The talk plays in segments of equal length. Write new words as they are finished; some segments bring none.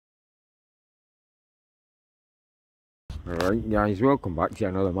Alright guys, welcome back to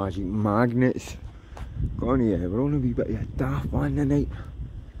another Magic Magnets. Got on here, we're on a wee bit of a daft one tonight.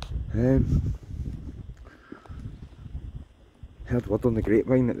 Heard word on the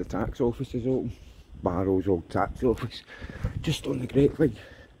grapevine that the tax office is open. Barrow's old tax office. Just on the grapevine.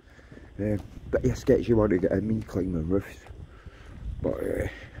 Bit of a sketchy one to get in, me climbing roofs. But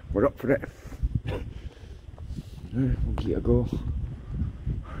we're up for it. We'll give it a go.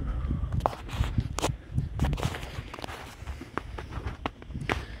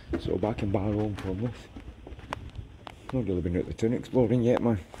 So back in Barrow and Furness. Not really been out the town exploring yet,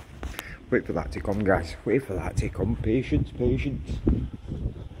 man. Wait for that to come, guys. Wait for that to come. Patience, patience.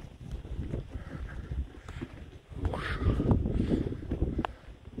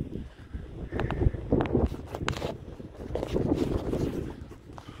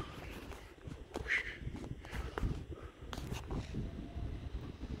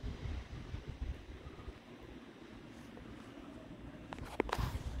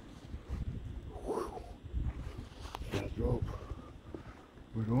 Drop.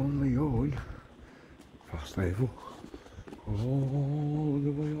 We're only on first level. All the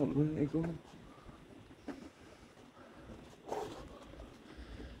way up there to go.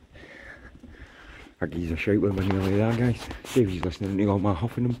 I give you a shout when we're nearly there, guys. See if he's listening to all my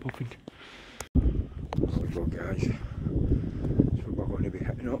huffing and puffing. There we go, guys. That's what we're going to be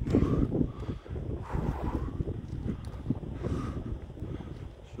hitting up.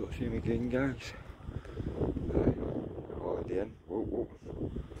 So same again, guys. In. Whoa, whoa.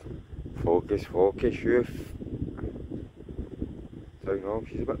 Focus, focus, youth. Sign off,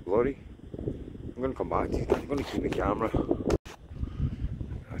 she's a bit blurry. I'm going to come back to you, I'm going to keep the camera.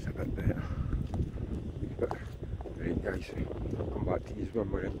 That's a bit better. Right guys, I'll come back to you when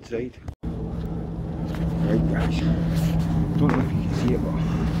we're inside. Right guys, don't know if you can see it, but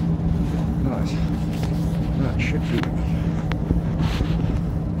that should be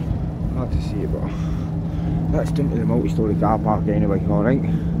hard to see it, but that's down to the multi-storey car park anyway, alright?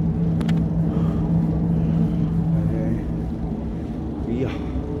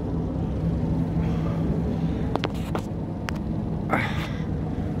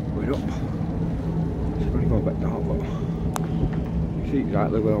 We're up. It's going to go a bit dark, but you see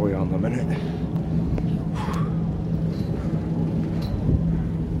exactly where we are in a minute.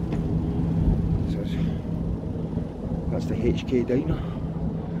 That's the HK Diner.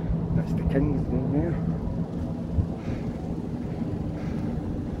 That's the King's down there.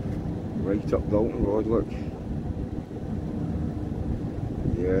 Right up Dalton Road, look.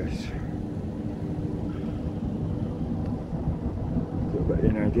 Yes. Got a bit of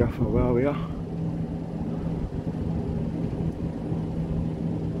an idea for where we are.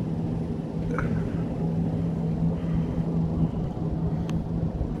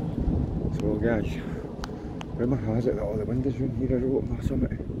 So guys, rumour has it that all the windows around here are open or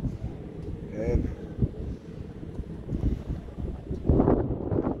something.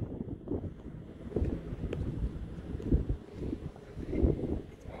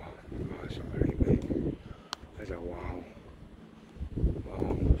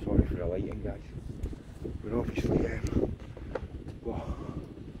 Guys, we're obviously well,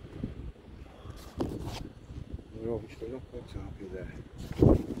 we're obviously up on top of there.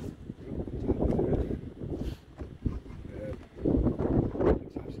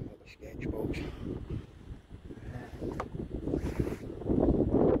 It's absolutely sketchbox.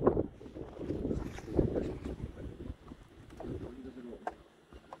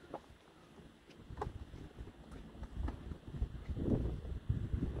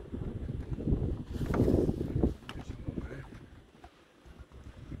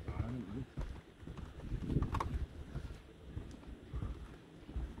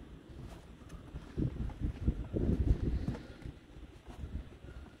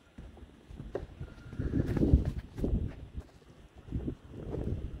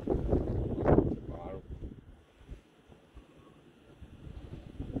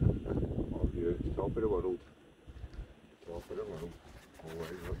 Top of the world. Top of the world. Oh,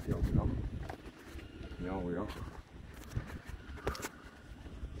 right, look, here we are. Here we are.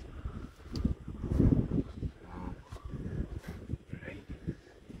 Wow. Right.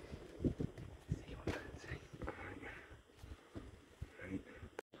 See what's inside. Right.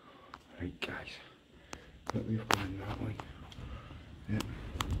 Right, guys. Look, we've gone that way. Yep.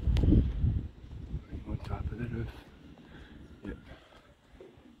 Right on top of the roof. Yep.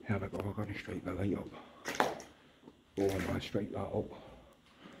 Here we go, we're going to strike the light up. Oh man, strike that up.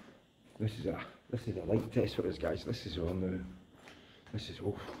 This is a light test for us, guys. This is our new. This is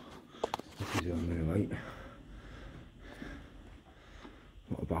our new light.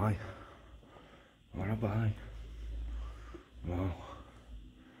 What a buy. What a buy. Wow.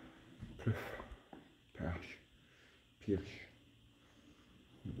 Proof. Pierce.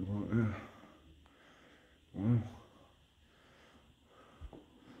 What do we want there? Wow.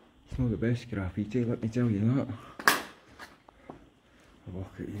 It's not the best graffiti, let me tell you that. A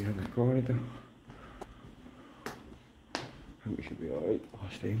walk out here in the corridor. I think we should be alright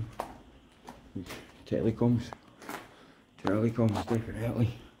last time. Telecoms. Telecoms, definitely.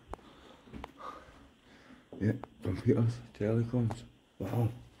 Yep, computers, telecoms. Wow.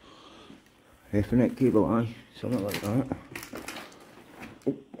 Ethernet cable, aye, something like that.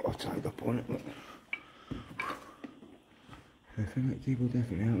 Oh, I'll tied up on it, look. Ethernet cable,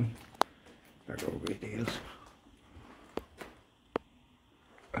 definitely. Big old radios.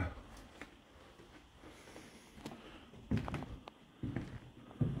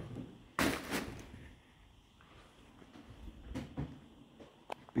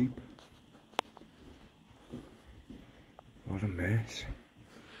 Beep. What a mess.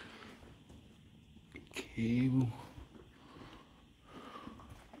 Cable.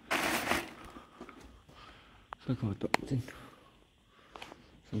 It's like all ducted.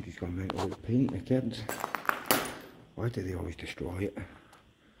 Somebody's gone out all the paint, the kids. Why do they always destroy it?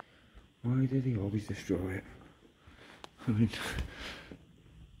 Why do they always destroy it? I mean,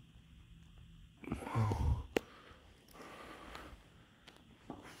 wow.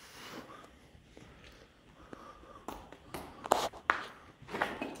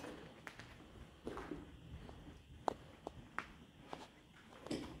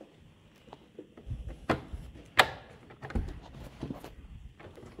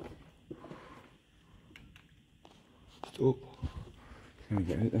 Stop. Can we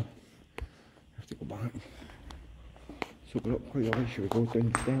get out there? Have to go back. So we're up quite a way. Should we go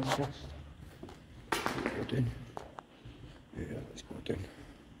downstairs first? Let's go down. Yeah, let's go down.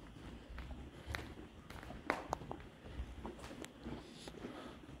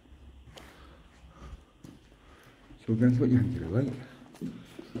 So guys, what do you think of the light?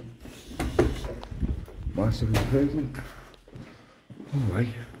 Massive improvement.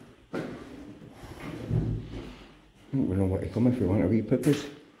 Alright. I don't know what to come if we want to repurpose.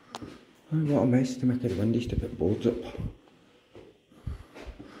 Oh, what a mess to make the windows to put boards up.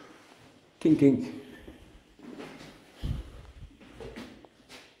 Tink tink.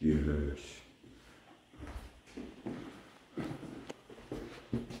 Yes.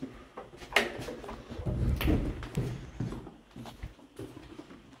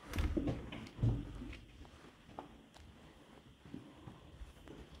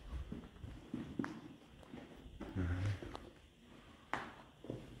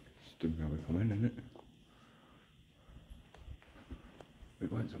 Still how we come in, isn't it? We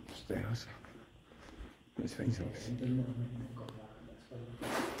went upstairs. Let's find something.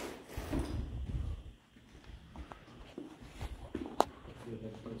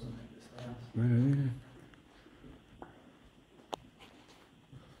 Where are they?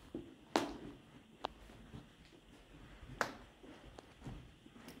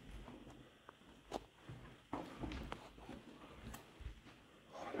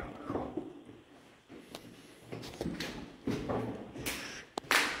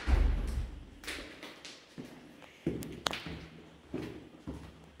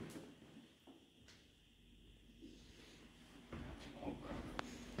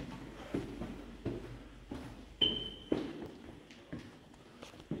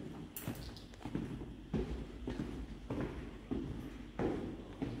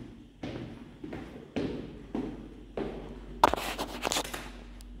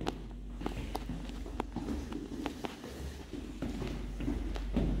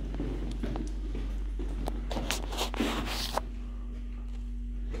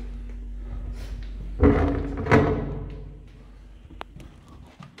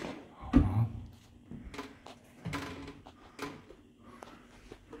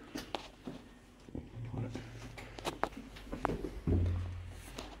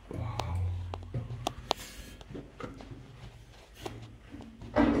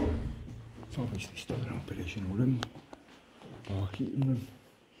 It's obviously still an operational room, or heating room,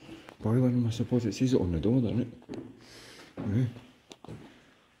 boiler room I suppose. It says it on the door, doesn't it? Yeah.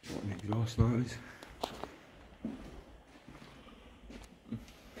 What an exhaust that is.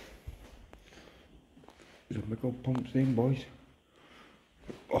 There's a big old pumps then, boys.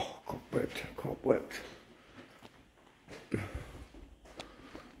 Oh, cobwebbed, cobwebbed.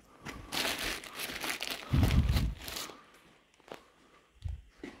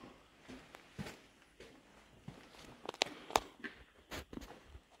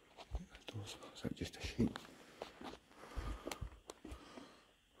 Is that just a sheet?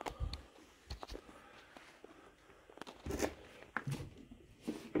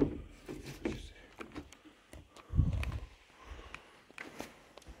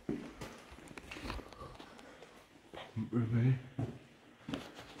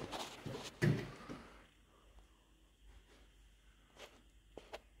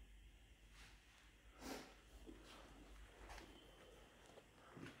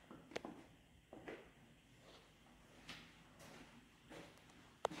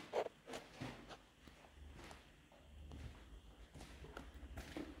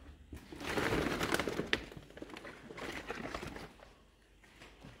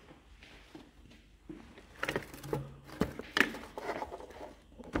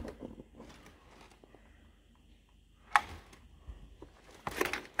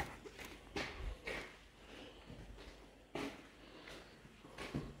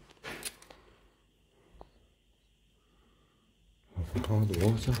 record the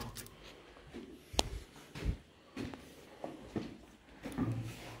water.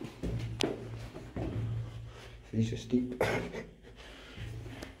 These are steep.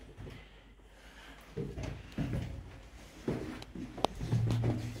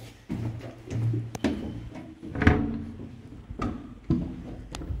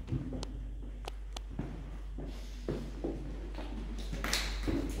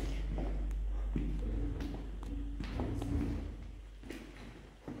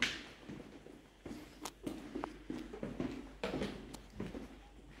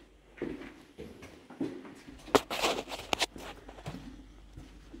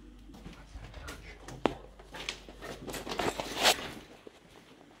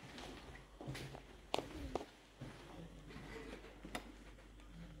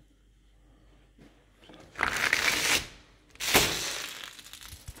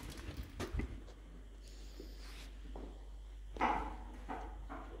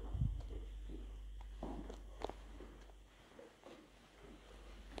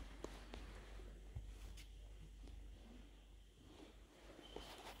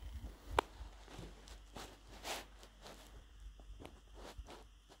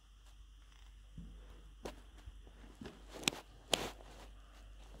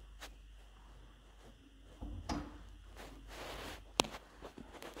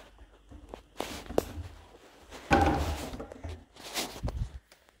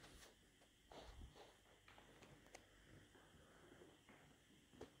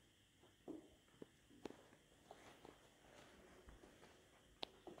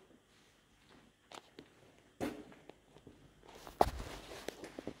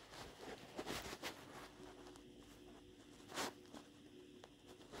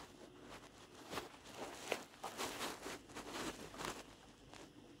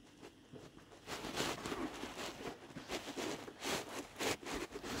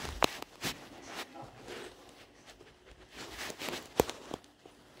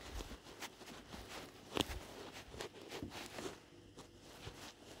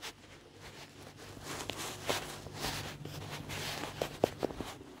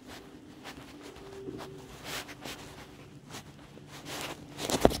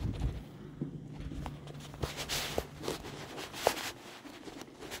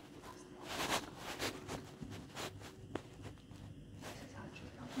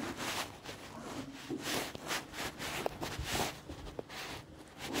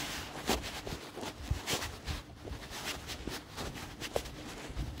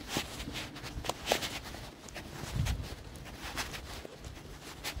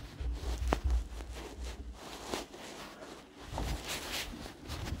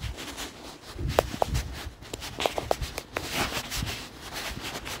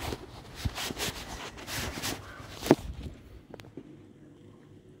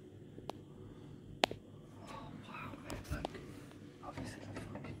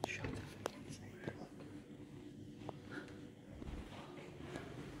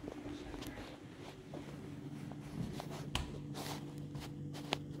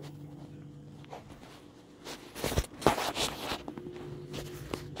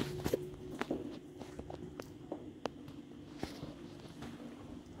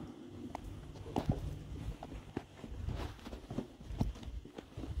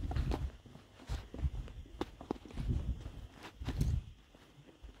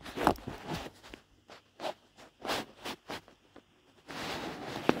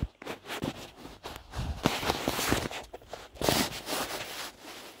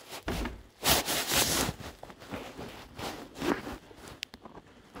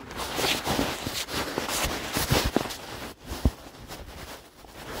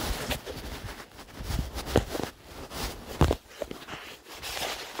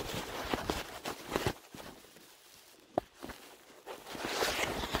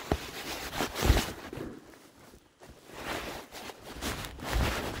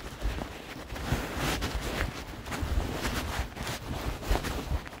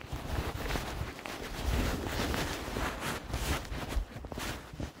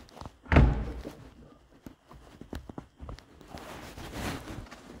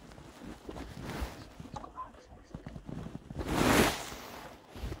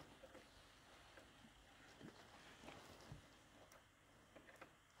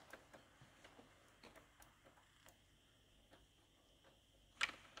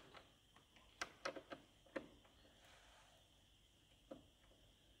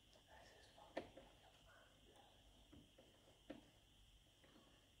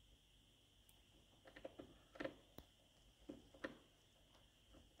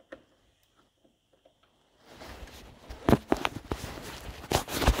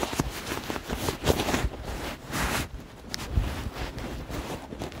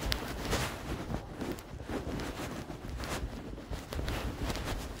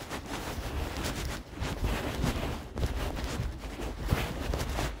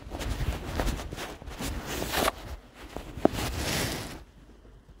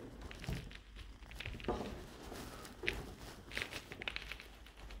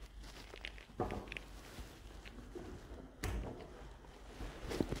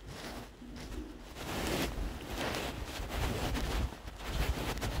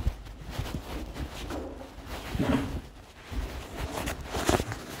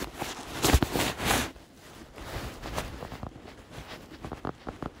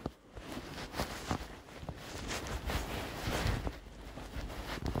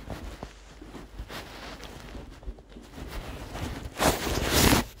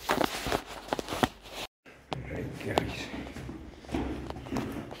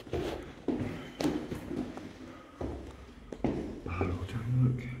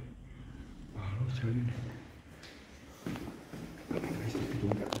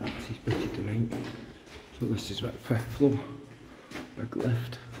 this is about the 5th floor. Big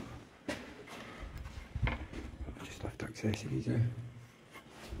lift. I've just left accessories out.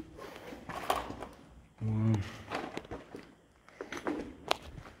 Wow.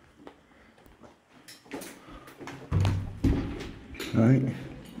 Right,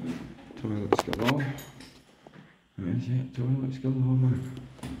 toilets galore. There's it, toilets galore, man.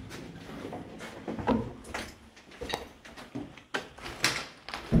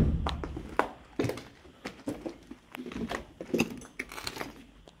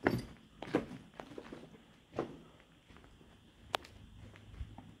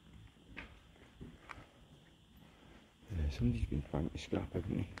 Yeah, somebody's been trying to scrap,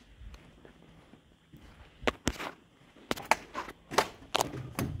 haven't they?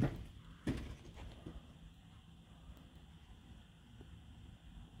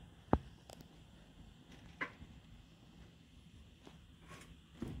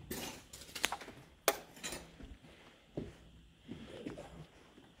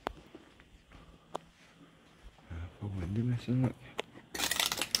 Window missing, look.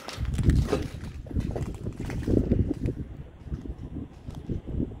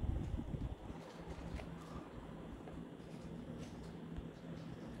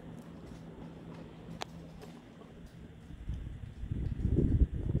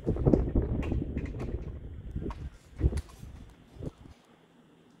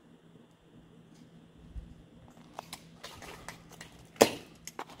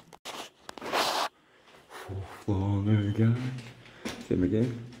 Floor now, guys. Same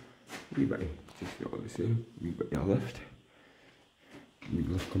again. Wee bit, just got the same. Wee bit of lift. Wee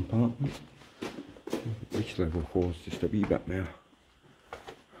lift compartment. Each level 4 is just a wee bit more.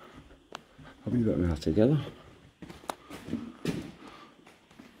 A wee bit more together.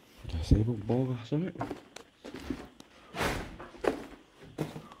 Disabled ball, isn't it?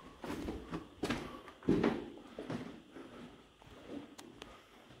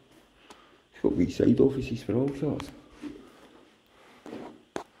 Got wee side offices for all sorts.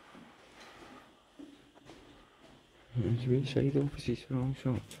 There's wee side offices for all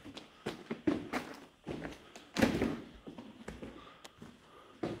sorts.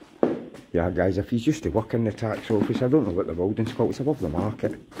 Yeah guys, if he's used to work in the tax office, I don't know what the building's called, it's above the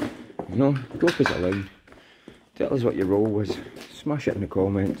market. You know, drop us a line. Tell us what your role was. Smash it in the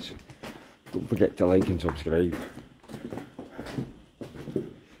comments. Don't forget to like and subscribe.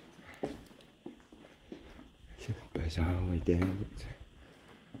 Bizarrely delicate.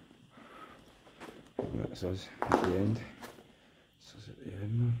 That's us at the end. That's us at the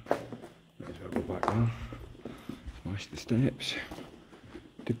end, man. Might as well go back there. Smash the steps.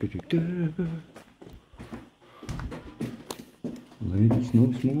 Ladies,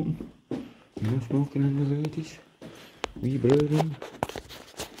 no smoking. No smoking in the ladies. Wee brewing.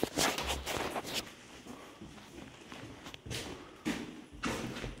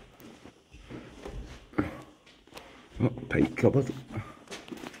 Oh, pipe cupboard.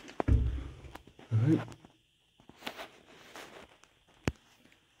 Right.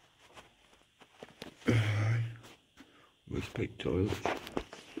 Waste pipe toilets.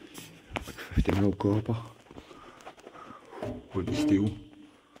 50mm copper. Wood steel.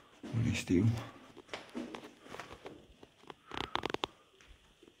 Wood steel.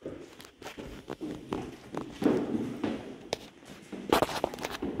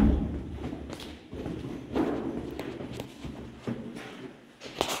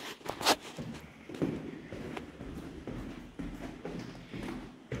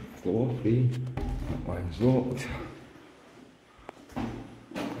 Floor 3, that one's locked.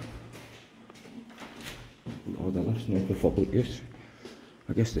 All the lifts now for public use.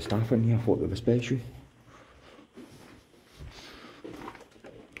 I guess the staff in here thought they were special.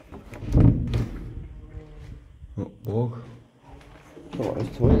 Oh, bog.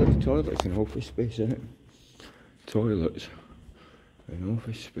 Toilets and office space, isn't it? Toilets and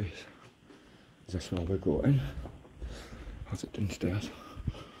office space. Is this where we got in? Or is it downstairs?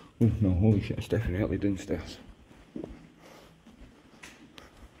 Oh no, holy shit, it's definitely downstairs.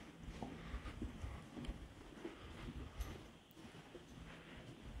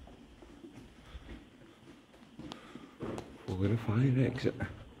 Over the fire exit.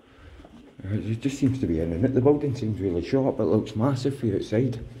 It just seems to be in it. The building seems really short, but it looks massive from the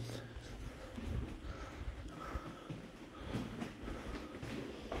outside.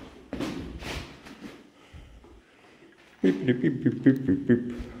 Beep, beep, beep, beep, beep, beep,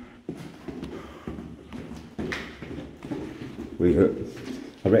 beep. Wait,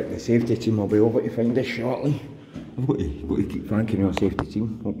 I reckon the safety team will be over to find us shortly. I've got to keep thanking our safety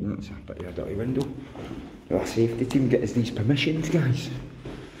team. Oh, that's a bit of a dirty window. Our safety team get us these permissions, guys.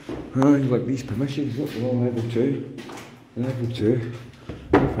 Like these permissions, look, they're all level 2. Level 2.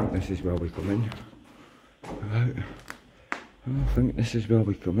 I think this is where we come in. Right. I think this is where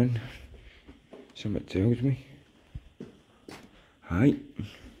we come in. Something tells me. Right.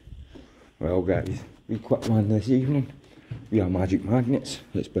 Well guys, we quick one this evening. We are magic magnets.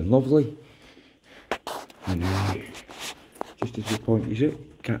 It's been lovely. And just as we pointed out,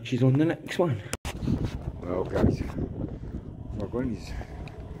 catches on the next one. Well guys, we're going to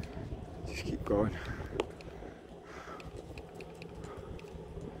just keep going.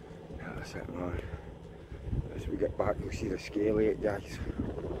 Yeah, that's it, man. As we get back, you'll see the scale of it, guys.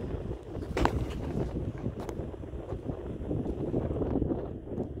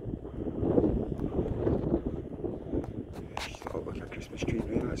 It's not like a Christmas tree,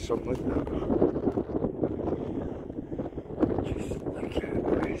 really. That's something like that. Just look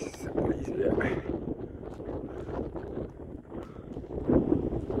at this. What is it?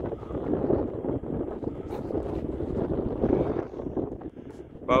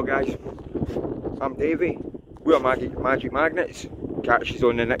 Well guys, I'm Davey. We are Magic Magnets. Catch us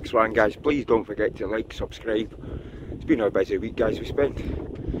on the next one, guys. Please don't forget to like, subscribe. It's been a busy week, guys. We spent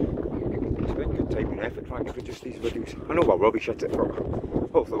good time and effort trying to produce these videos. I know we're rubbish at it, but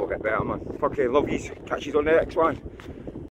hopefully we'll get better, man. Fucking love yous. Catch us on the next one.